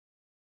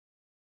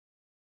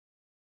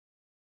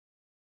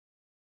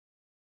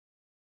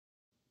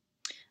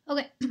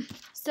Okay,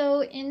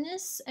 so in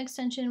this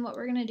extension, what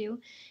we're going to do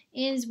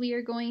is we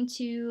are going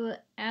to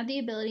add the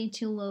ability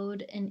to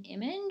load an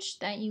image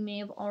that you may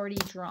have already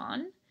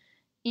drawn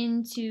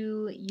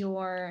into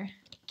your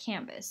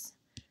canvas,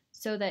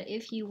 so that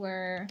if you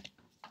were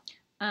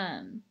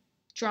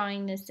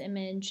drawing this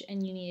image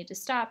and you needed to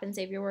stop and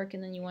save your work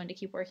and then you wanted to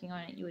keep working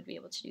on it, you would be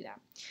able to do that.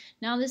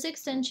 Now, this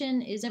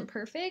extension isn't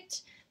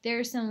perfect. There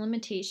are some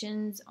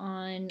limitations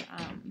on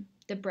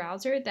the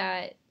browser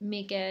that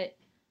make it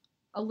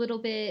a little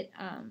bit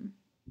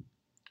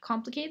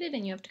complicated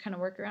and you have to kind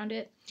of work around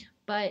it,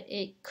 but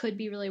it could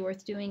be really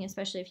worth doing,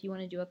 especially if you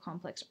want to do a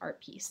complex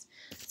art piece.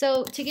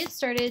 So to get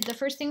started, the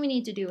first thing we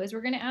need to do is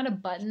we're going to add a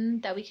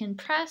button that we can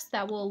press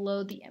that will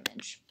load the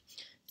image.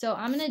 So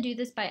I'm going to do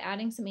this by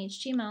adding some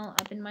HTML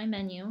up in my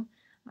menu.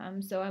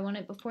 So I want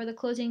it before the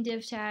closing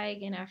div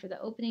tag and after the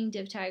opening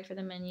div tag for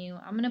the menu.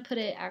 I'm going to put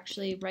it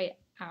actually right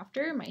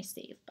after my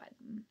save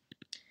button.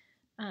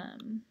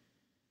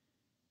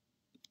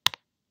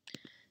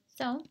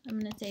 So I'm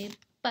going to say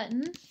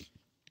button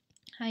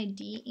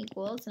ID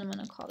equals, and I'm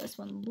going to call this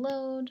one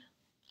load,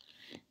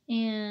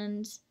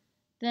 and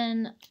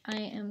then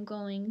I'm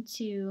going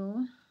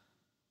to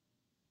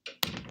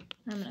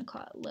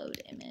call it load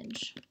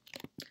image.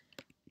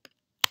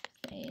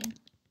 Say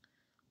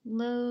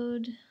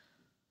load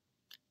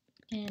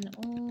an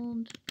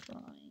old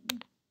drawing.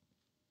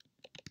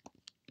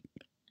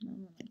 And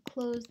I'm going to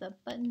close the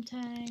button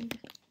tag,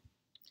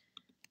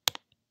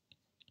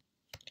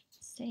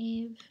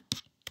 save,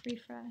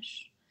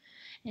 refresh,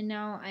 and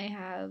now I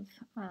have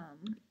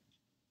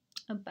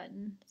a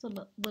button. It's a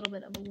little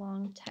bit of a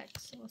long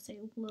text, so I'll say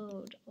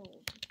load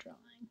old drawing.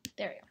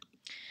 There we go.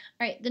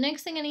 Alright, the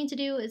next thing I need to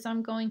do is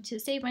I'm going to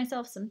save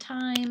myself some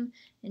time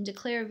and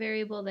declare a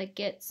variable that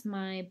gets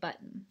my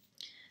button.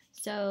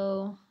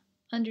 So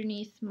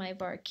underneath my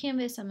var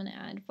canvas, I'm going to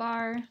add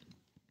var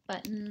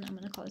button. I'm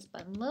going to call this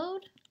button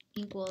load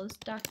equals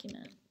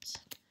document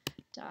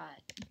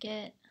dot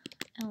get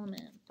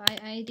element by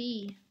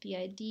ID. The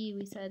ID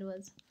we said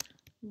was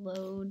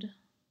load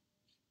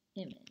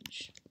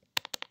image.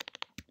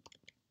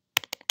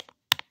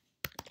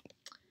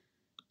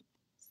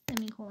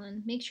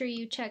 Semicolon. Make sure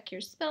you check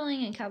your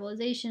spelling and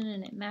capitalization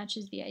and it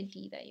matches the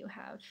ID that you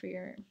have for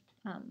your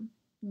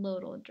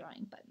load old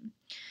drawing button.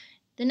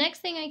 The next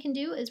thing I can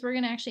do is we're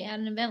going to actually add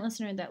an event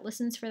listener that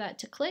listens for that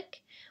to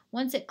click.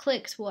 Once it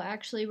clicks, we'll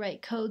actually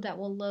write code that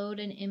will load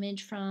an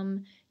image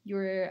from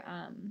your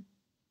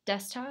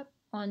desktop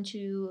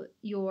onto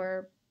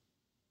your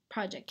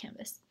project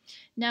canvas.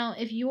 Now,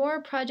 if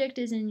your project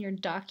is in your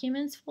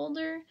documents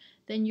folder,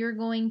 then you're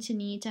going to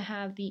need to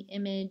have the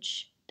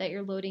image that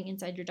you're loading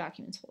inside your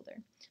documents folder.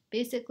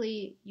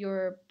 Basically,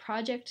 your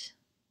project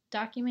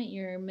document,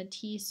 your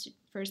Matisse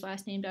first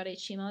last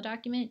name.html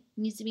document,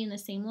 needs to be in the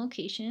same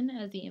location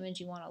as the image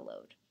you want to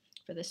load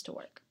for this to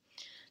work.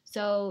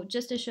 So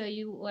just to show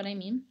you what I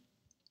mean,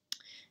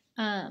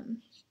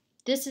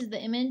 this is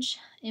the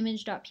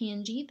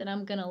image.png that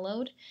I'm going to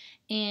load,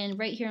 and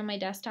right here on my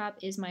desktop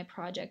is my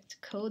project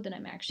code that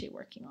I'm actually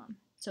working on.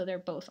 So they're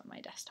both on my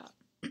desktop.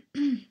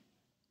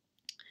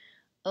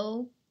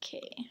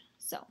 Okay,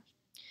 so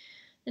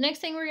the next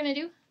thing we're going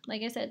to do,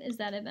 like I said, is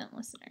that event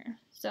listener.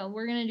 So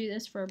we're going to do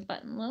this for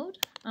button load.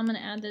 I'm going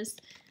to add this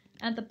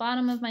at the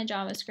bottom of my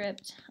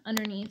JavaScript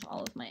underneath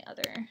all of my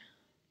other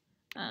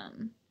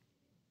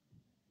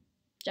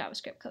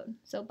JavaScript code.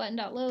 So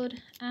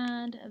button.load,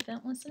 add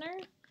event listener.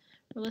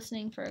 We're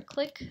listening for a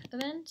click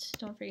event.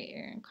 Don't forget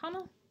your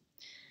comma.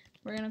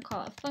 We're going to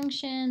call a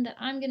function that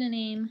I'm going to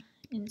name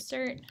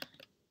insert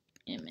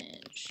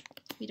image.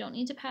 We don't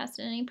need to pass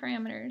it any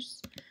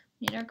parameters.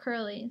 We need our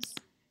curlies.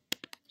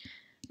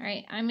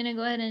 Alright, I'm going to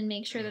go ahead and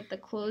make sure that the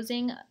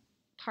closing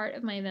part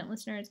of my event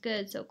listener is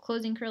good. So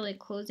closing curly,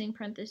 closing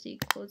parenthesis,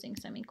 closing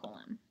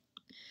semicolon.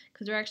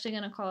 Because we're actually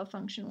going to call a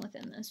function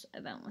within this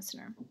event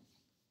listener.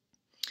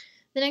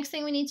 The next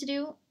thing we need to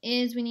do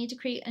is we need to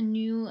create a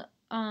new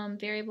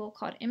variable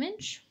called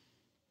image,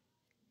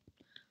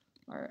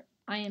 or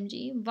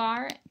img,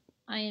 var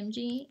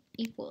img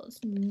equals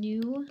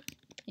new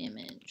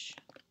image,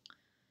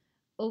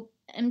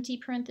 empty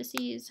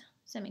parentheses,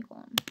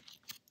 semicolon.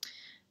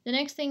 The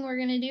next thing we're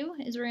going to do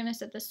is we're going to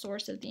set the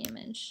source of the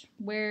image,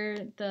 where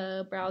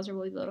the browser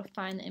will be able to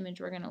find the image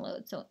we're going to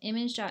load. So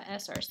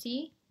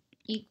image.src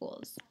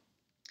equals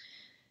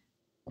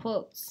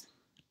quotes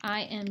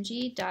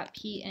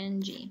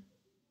img.png.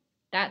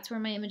 That's where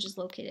my image is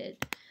located.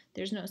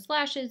 There's no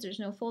slashes, there's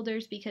no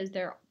folders, because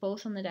they're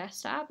both on the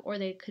desktop, or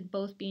they could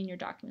both be in your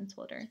documents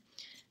folder.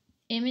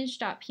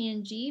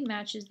 Image.png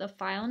matches the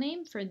file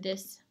name for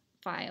this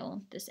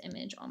file, this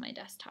image on my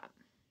desktop.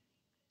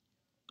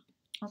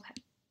 Okay.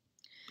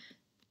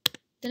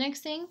 The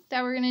next thing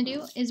that we're going to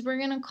do is we're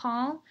going to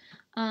call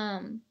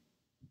a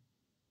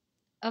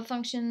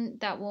function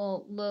that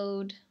will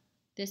load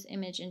this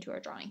image into our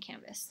drawing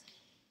canvas.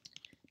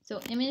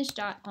 So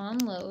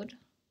image.onload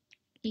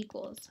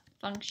equals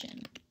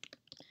function,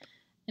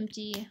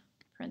 empty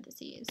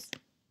parentheses,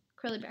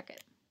 curly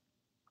bracket.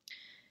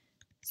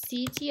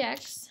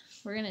 CTX,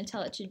 we're going to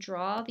tell it to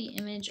draw the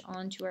image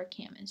onto our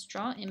canvas.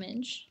 Draw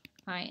image,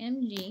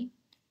 IMG,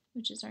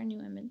 which is our new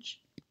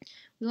image.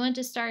 We want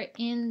to start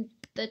in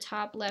the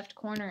top left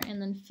corner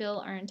and then fill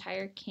our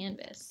entire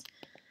canvas.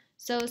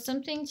 So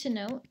something to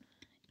note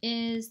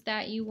is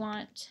that you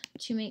want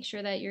to make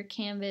sure that your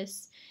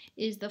canvas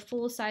is the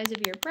full size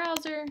of your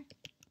browser,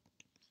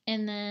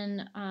 and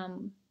then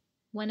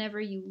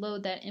whenever you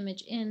load that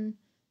image in,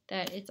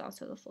 that it's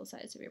also the full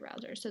size of your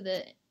browser. So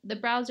the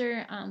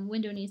browser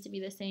window needs to be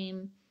the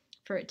same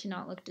for it to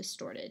not look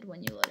distorted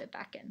when you load it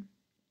back in.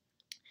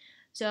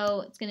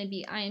 So it's going to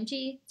be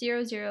img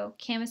 00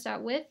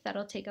 canvas.width,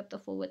 that'll take up the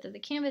full width of the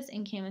canvas,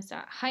 and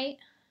canvas.height,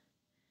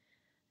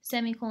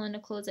 semicolon to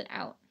close it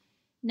out.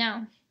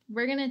 Now,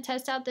 we're going to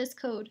test out this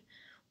code.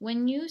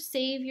 When you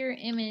save your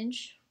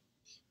image,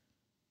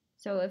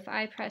 so if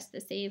I press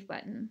the save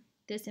button,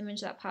 this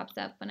image that pops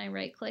up when I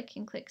right click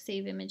and click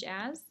save image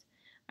as,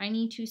 I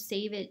need to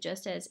save it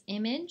just as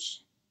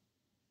image,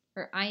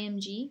 or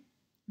IMG,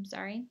 I'm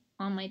sorry,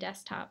 on my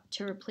desktop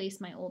to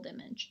replace my old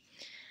image.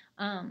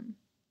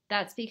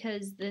 That's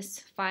because this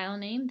file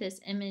name, this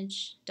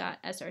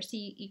image.src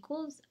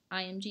equals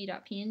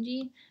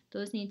img.png,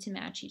 those need to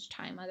match each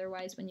time.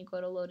 Otherwise, when you go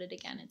to load it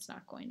again, it's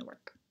not going to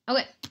work.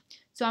 Okay,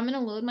 so I'm going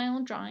to load my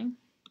old drawing.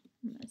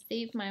 I'm going to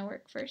save my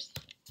work first,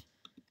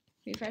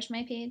 refresh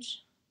my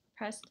page,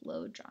 press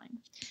load drawing.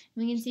 And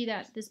we can see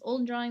that this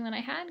old drawing that I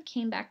had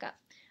came back up.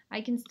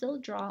 I can still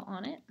draw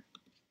on it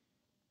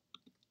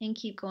and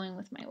keep going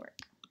with my work.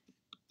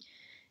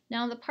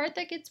 Now the part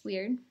that gets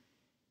weird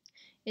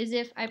is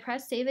if I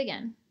press save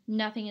again,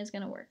 nothing is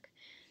going to work.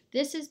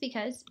 This is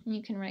because, and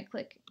you can right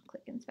click,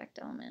 click inspect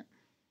element.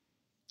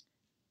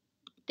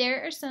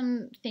 There are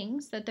some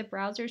things that the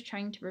browser is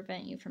trying to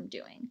prevent you from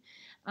doing.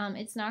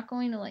 It's not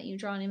going to let you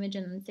draw an image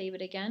and then save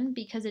it again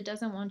because it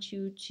doesn't want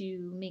you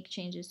to make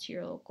changes to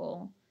your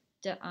local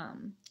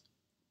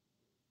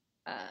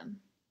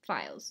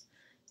files.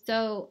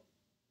 So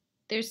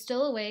there's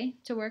still a way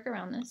to work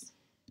around this.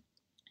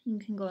 You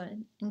can go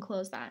ahead and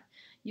close that.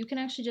 You can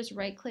actually just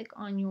right click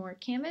on your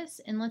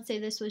canvas, and let's say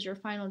this was your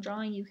final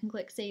drawing, you can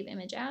click save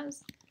image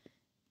as.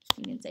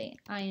 You can say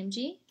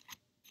IMG,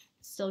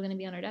 it's still going to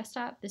be on our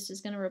desktop. This is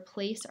going to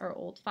replace our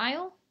old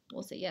file.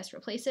 We'll say yes,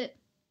 replace it.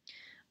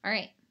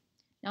 Alright,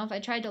 now if I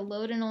tried to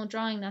load an old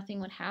drawing,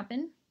 nothing would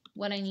happen.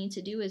 What I need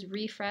to do is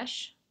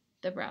refresh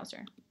the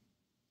browser.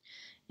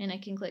 And I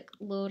can click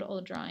load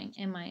old drawing,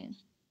 and my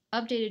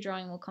updated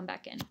drawing will come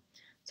back in.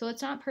 So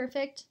it's not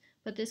perfect,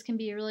 but this can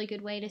be a really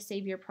good way to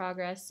save your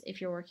progress if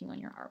you're working on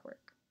your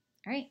artwork.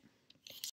 All right.